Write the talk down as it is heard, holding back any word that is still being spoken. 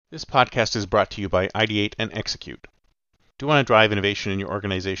This podcast is brought to you by Ideate and Execute. Do you want to drive innovation in your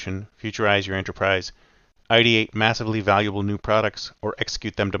organization, futurize your enterprise, ideate massively valuable new products, or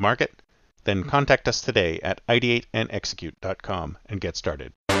execute them to market? Then contact us today at ideateandexecute.com and get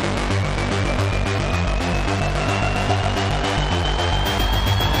started.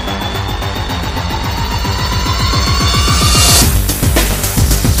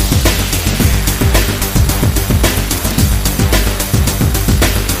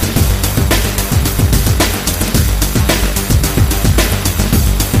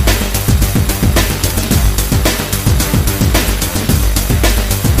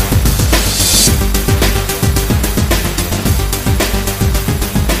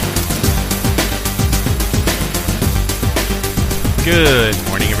 Good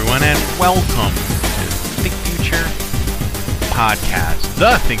morning, everyone, and welcome to Think Future Podcast,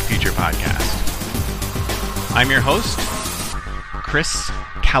 the Think Future Podcast. I'm your host, Chris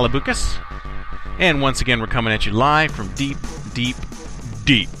Kalabukas, and once again, we're coming at you live from deep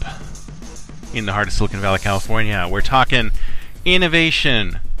in the heart of Silicon Valley, California. We're talking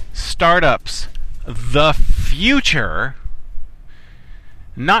innovation, startups, the future,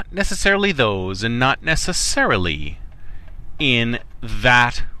 not necessarily those, and not necessarily in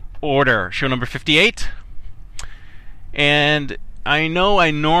that order. Show number 58. And I know I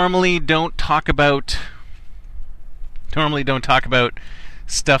normally don't talk about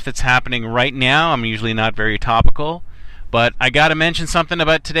stuff that's happening right now. I'm usually not very topical, but I got to mention something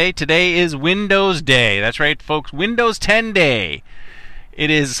about today. Today is Windows Day. That's right, folks. Windows 10 Day.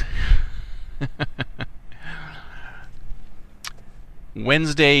 It is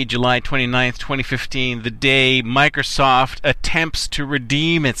Wednesday, July 29th, 2015, the day Microsoft attempts to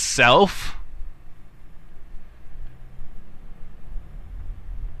redeem itself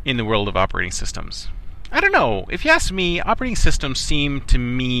in the world of operating systems. I don't know. If you ask me, operating systems seem to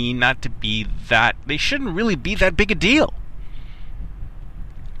me not to be that... They shouldn't really be that big a deal.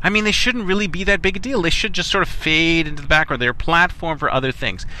 I mean, they shouldn't really be that big a deal. They should just sort of fade into the background. They're a platform for other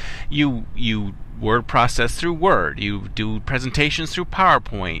things. You word process through Word. You do presentations through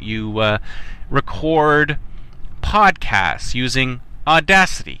PowerPoint. You record podcasts using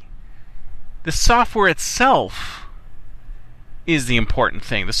Audacity. The software itself is the important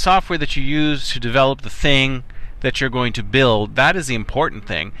thing. The software that you use to develop the thing that you're going to build, that is the important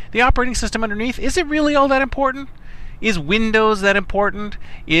thing. The operating system underneath, is it really all that important? Is Windows that important?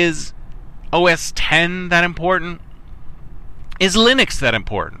 Is OS X that important? Is Linux that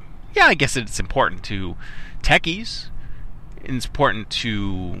important? Yeah, I guess it's important to techies. It's important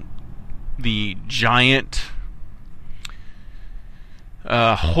to the giant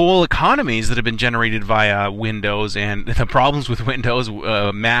whole economies that have been generated via Windows and the problems with Windows,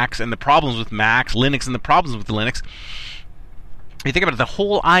 Macs and the problems with Macs, Linux and the problems with Linux. If you think about it, the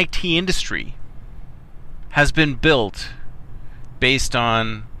whole IT industry has been built based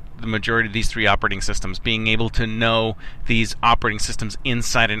on the majority of these three operating systems, being able to know these operating systems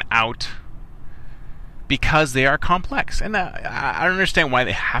inside and out because they are complex. And I don't understand why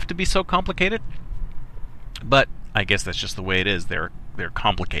they have to be so complicated, but I guess that's just the way it is. They're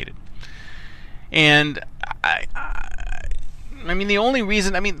complicated. And I mean, the only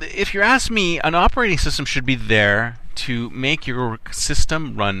reason, if you ask me, an operating system should be there to make your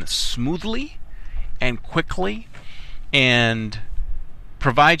system run smoothly and quickly and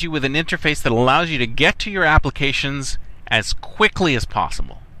provide you with an interface that allows you to get to your applications as quickly as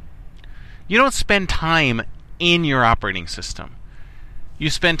possible. You don't spend time in your operating system. You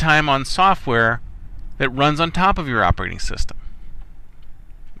spend time on software that runs on top of your operating system.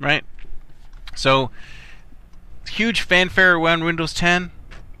 Right? So, huge fanfare around Windows 10.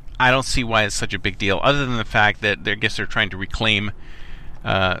 I don't see why it's such a big deal, other than the fact that I guess they're trying to reclaim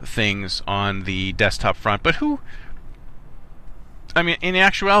things on the desktop front. But in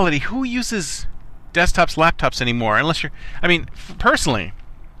actuality, who uses desktops, laptops anymore? Unless you're... personally,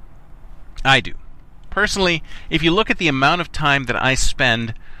 I do. Personally, if you look at the amount of time that I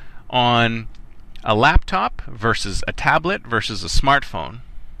spend on a laptop versus a tablet versus a smartphone,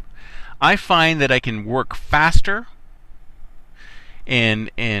 I find that I can work faster and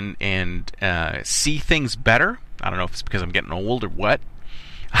see things better. I don't know if it's because I'm getting old or what.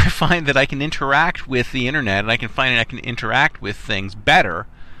 I find that I can interact with the internet, and I can interact with things better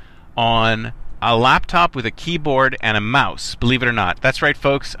on a laptop with a keyboard and a mouse. Believe it or not. That's right,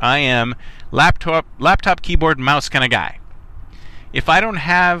 folks. I am laptop, keyboard, mouse kind of guy. If I don't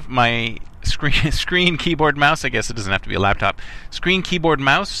have my screen, keyboard, mouse, I guess it doesn't have to be a laptop. Screen, keyboard,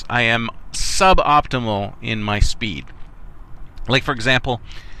 mouse, I am suboptimal in my speed. Like, for example,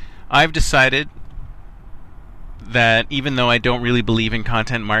 I've decided that even though I don't really believe in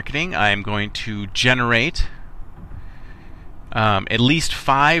content marketing, I am going to generate at least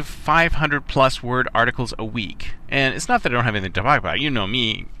 500 plus word articles a week. And it's not that I don't have anything to talk about. You know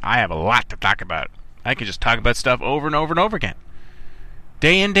me, I have a lot to talk about. I can just talk about stuff over and over and over again,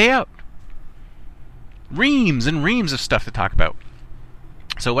 day in, day out. Reams and reams of stuff to talk about.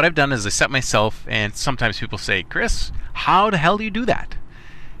 So what I've done is I set myself, and sometimes people say, Chris, how the hell do you do that?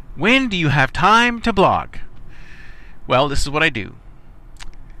 When do you have time to blog? Well, this is what I do.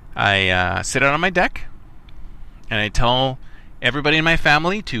 I sit out on my deck, and I tell everybody in my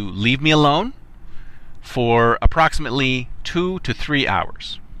family to leave me alone for approximately 2 to 3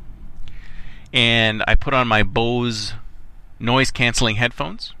 hours. And I put on my Bose noise-canceling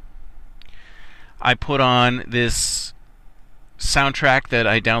headphones. I put on this soundtrack that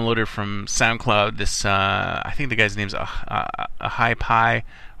I downloaded from SoundCloud. This, I think the guy's name's a Hi Pi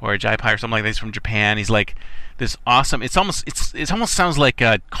or a Jai Pi or something like that. He's from Japan. He's like this awesome. It almost sounds like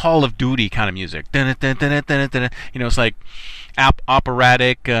a Call of Duty kind of music. You know, it's like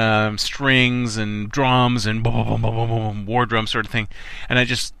operatic strings and drums and boom, boom, boom, boom, boom, war drum sort of thing. And I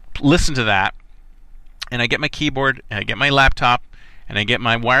just listen to that. And I get my keyboard, and I get my laptop, and I get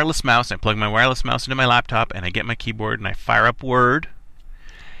my wireless mouse. I plug my wireless mouse into my laptop, and I get my keyboard, and I fire up Word.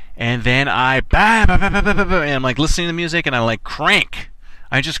 And then and I'm like listening to the music, and I like crank.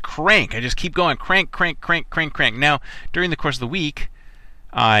 I just keep going, crank. Now, during the course of the week,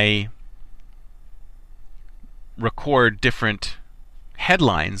 I record different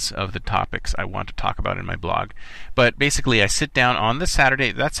headlines of the topics I want to talk about in my blog. But basically, I sit down on that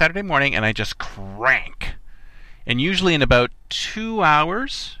Saturday morning, and I just crank. And usually in about 2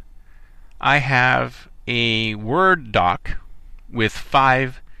 hours, I have a Word doc with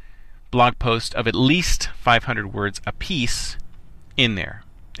 5 blog posts of at least 500 words apiece in there.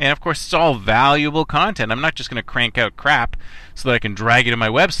 And of course, it's all valuable content. I'm not just going to crank out crap so that I can drag it to my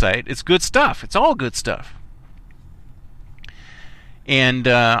website. It's good stuff. It's all good stuff. And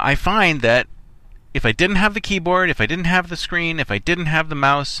I find that if I didn't have the keyboard, if I didn't have the screen, if I didn't have the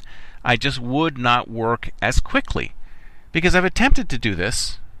mouse, I just would not work as quickly. Because I've attempted to do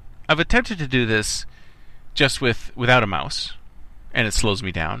this. I've attempted to do this just without a mouse, and it slows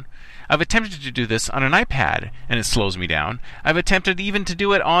me down. I've attempted to do this on an iPad, and it slows me down. I've attempted even to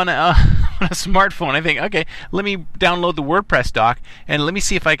do it on a smartphone. I think, okay, let me download the WordPress doc, and let me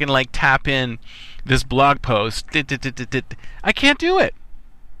see if I can like tap in this blog post. I can't do it.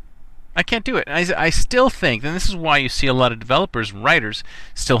 I still think, and this is why you see a lot of developers and writers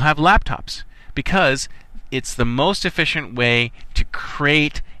still have laptops, because it's the most efficient way to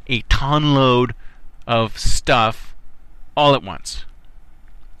create a ton load of stuff all at once.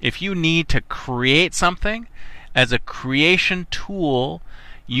 If you need to create something as a creation tool,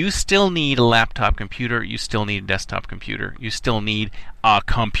 you still need a laptop computer, you still need a desktop computer, you still need a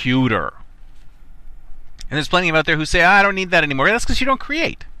computer. And there's plenty of out there who say, I don't need that anymore. That's because you don't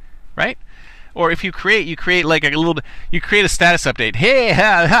create, right? Or if you create like a little bit, you create a status update. Hey,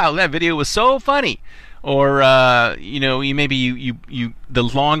 that video was so funny. Or the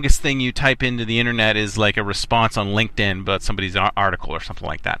longest thing you type into the internet is like a response on LinkedIn about somebody's article or something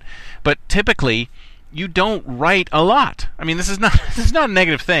like that. But typically, you don't write a lot. I mean, this is not a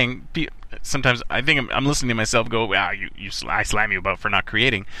negative thing. Sometimes I think I'm listening to myself go, "Wow, I slam you about for not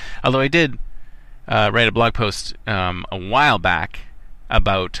creating." Although I did write a blog post a while back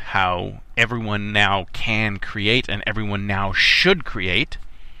about how everyone now can create and everyone now should create.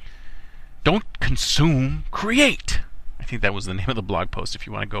 Don't consume, create. I think that was the name of the blog post if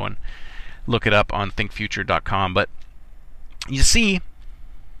you want to go and look it up on thinkfuture.com. But you see,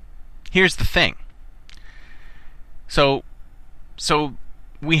 here's the thing. So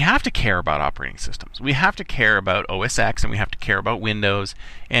we have to care about operating systems. We have to care about OS X, and we have to care about Windows,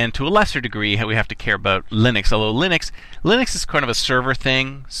 and to a lesser degree, we have to care about Linux. Although Linux is kind of a server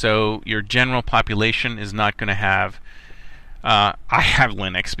thing, so your general population is not going to have. I have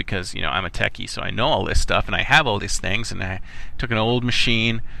Linux because I'm a techie, so I know all this stuff, and I have all these things. And I took an old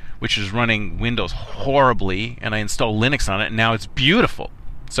machine which is running Windows horribly, and I installed Linux on it, and now it's beautiful.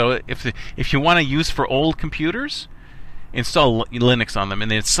 So if you want to use for old computers, install Linux on them, and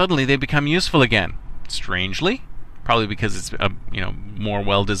then suddenly they become useful again. Strangely, probably because it's a more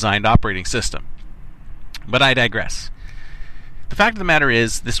well-designed operating system. But I digress. The fact of the matter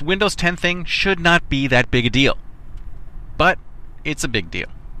is, this Windows 10 thing should not be that big a deal. But it's a big deal.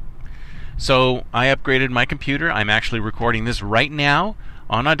 So I upgraded my computer. I'm actually recording this right now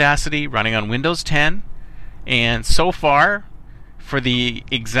on Audacity, running on Windows 10. And so far, for the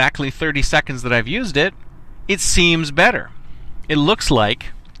exactly 30 seconds that I've used it, it seems better. It looks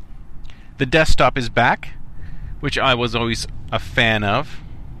like the desktop is back which I was always a fan of.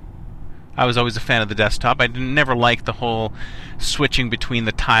 I was always a fan of the desktop. I never liked the whole switching between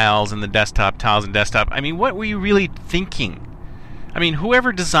the tiles and the desktop, tiles and desktop. I mean, what were you really thinking? I mean,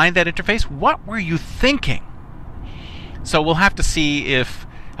 whoever designed that interface, what were you thinking? So we'll have to see if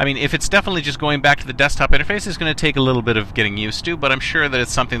it's definitely just going back to the desktop interface, it's going to take a little bit of getting used to, but I'm sure that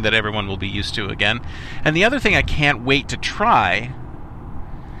it's something that everyone will be used to again. And the other thing I can't wait to try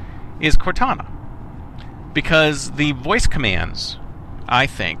is Cortana. Because the voice commands, I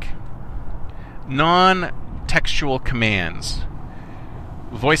think, non-textual commands,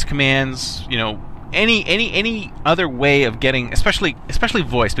 voice commands, any other way of getting, especially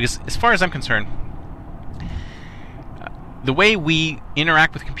voice, because as far as I'm concerned, the way we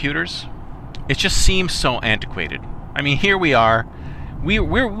interact with computers, it just seems so antiquated. I mean, here we are,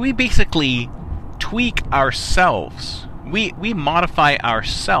 we basically tweak ourselves, we modify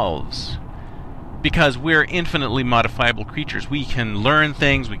ourselves. Because we're infinitely modifiable creatures. We can learn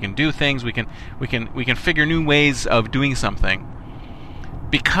things, we can do things, we can figure new ways of doing something.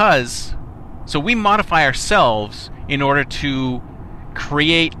 So we modify ourselves in order to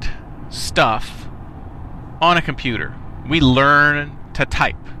create stuff on a computer. We learn to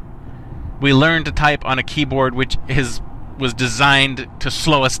type. We learn to type on a keyboard which was designed to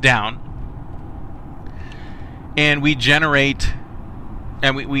slow us down. And we generate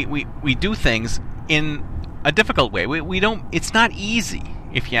and we do things in a difficult way. It's not easy,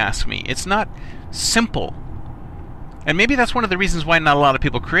 if you ask me. It's not simple. And maybe that's one of the reasons why not a lot of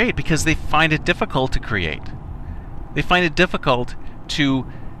people create, because they find it difficult to create. They find it difficult to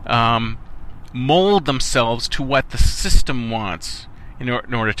mold themselves to what the system wants in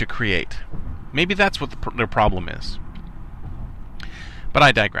order to create. Maybe that's what their problem is. But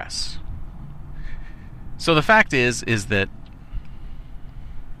I digress. So the fact is that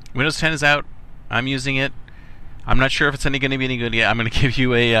Windows 10 is out. I'm using it. I'm not sure if it's going to be any good yet. I'm going to give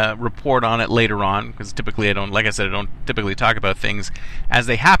you a report on it later on, because typically I don't typically talk about things as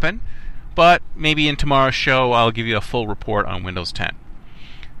they happen, but maybe in tomorrow's show I'll give you a full report on Windows 10.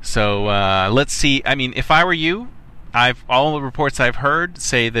 So let's see. I mean, if I were you, all the reports I've heard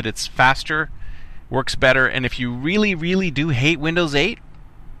say that it's faster, works better, and if you really, really do hate Windows 8,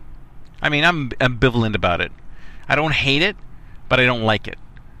 I mean, I'm ambivalent about it. I don't hate it, but I don't like it.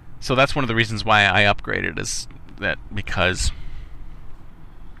 So that's one of the reasons why I upgraded, is that because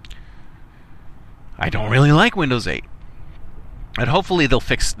I don't really like Windows 8. And hopefully they'll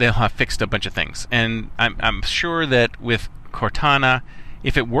have fixed a bunch of things. And I'm sure that with Cortana,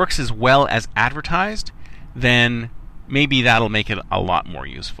 if it works as well as advertised, then maybe that'll make it a lot more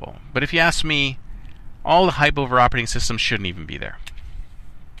useful. But if you ask me, all the hype over operating systems shouldn't even be there.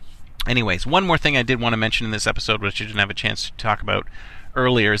 Anyways, one more thing I did want to mention in this episode, which I didn't have a chance to talk about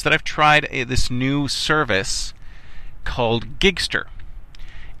earlier, is that I've tried this new service called Gigster.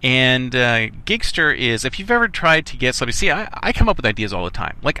 And Gigster is, if you've ever tried to get somebody, see, I come up with ideas all the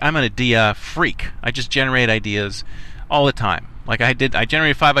time. Like, I'm an idea freak. I just generate ideas all the time. Like I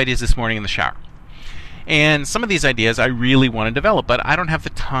generated 5 ideas this morning in the shower. And some of these ideas I really want to develop, but I don't have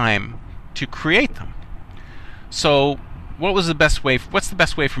the time to create them. So what's the best way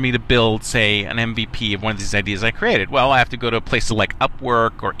for me to build, say, an MVP of one of these ideas I created? Well, I have to go to a place like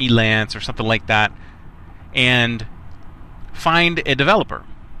Upwork or Elance or something like that and find a developer.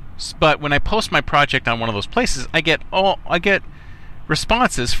 But when I post my project on one of those places, I get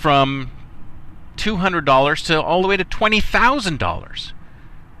responses from $200 to all the way to $20,000.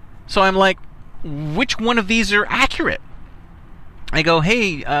 So I'm like, which one of these are accurate? I go,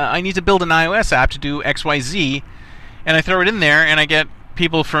 hey, I need to build an iOS app to do XYZ, and I throw it in there, and I get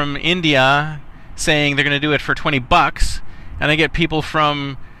people from India saying they're going to do it for $20, and I get people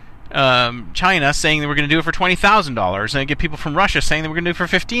from China saying that we're going to do it for $20,000, and I get people from Russia saying that we're going to do it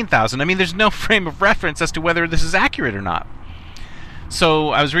for $15,000. I mean, there's no frame of reference as to whether this is accurate or not. So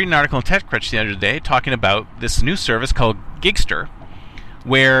I was reading an article in TechCrunch the other day talking about this new service called Gigster,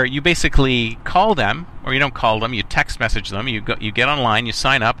 where you basically call them, or you don't call them, you text message them, you get online, you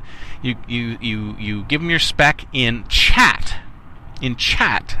sign up, you give them your spec in chat,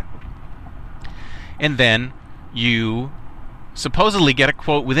 and then you supposedly get a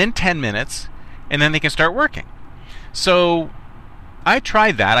quote within 10 minutes, and then they can start working. So I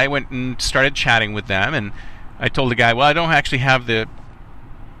tried that. I went and started chatting with them, and I told the guy, well, I don't actually have the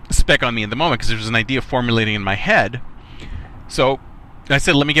spec on me at the moment because there was an idea formulating in my head. So I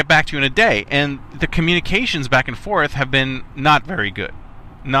said, let me get back to you in a day. And the communications back and forth have been not very good.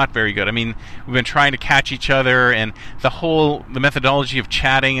 Not very good. I mean, we've been trying to catch each other, and the methodology of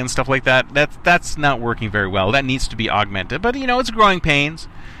chatting and stuff like that's not working very well. That needs to be augmented. But, it's growing pains.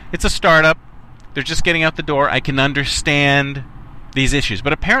 It's a startup. They're just getting out the door. I can understand these issues.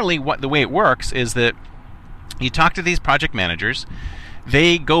 But apparently the way it works is that you talk to these project managers,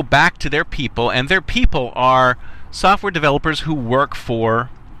 they go back to their people, and their people are software developers who work for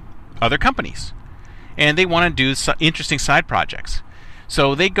other companies. And they want to do interesting side projects.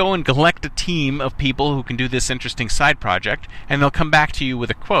 So they go and collect a team of people who can do this interesting side project, and they'll come back to you with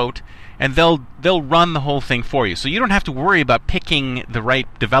a quote, and they'll run the whole thing for you. So you don't have to worry about picking the right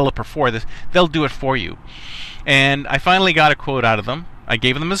developer for this. They'll do it for you. And I finally got a quote out of them. I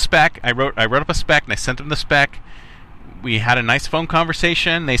gave them a spec. I wrote up a spec, and I sent them the spec. We had a nice phone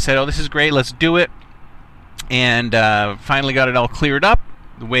conversation. They said, "Oh, this is great. Let's do it." And finally got it all cleared up,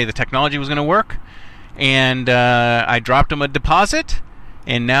 the way the technology was going to work. And I dropped them a deposit,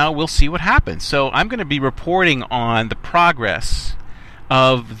 and now we'll see what happens. So I'm going to be reporting on the progress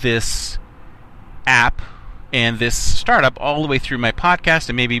of this app and this startup all the way through my podcast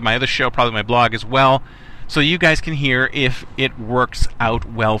and maybe my other show, probably my blog as well, so you guys can hear if it works out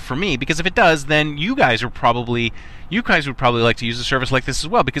well for me. Because if it does, then you guys would probably like to use a service like this as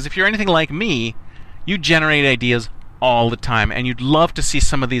well. Because if you're anything like me, you generate ideas all the time, and you'd love to see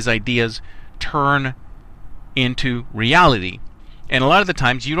some of these ideas turn into reality. And a lot of the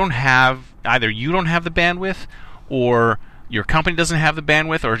times you don't have the bandwidth, or your company doesn't have the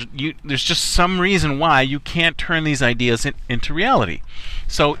bandwidth, or there's just some reason why you can't turn these ideas into reality.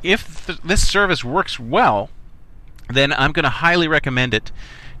 So if this service works well, then I'm going to highly recommend it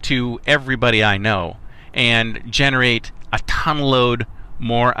to everybody I know and generate a ton load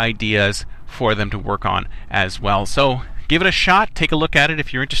more ideas for them to work on as well. So give it a shot. Take a look at it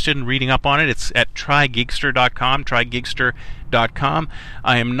if you're interested in reading up on it. It's at trygigster.com, trygigster.com.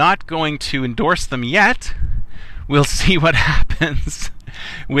 I am not going to endorse them yet. We'll see what happens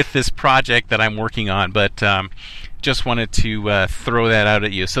with this project that I'm working on, but just wanted to throw that out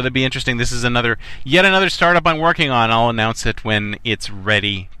at you. So that'd be interesting. This is yet another startup I'm working on. I'll announce it when it's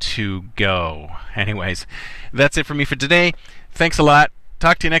ready to go. Anyways, that's it for me for today. Thanks a lot.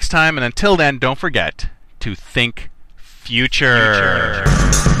 Talk to you next time, and until then, don't forget to think future.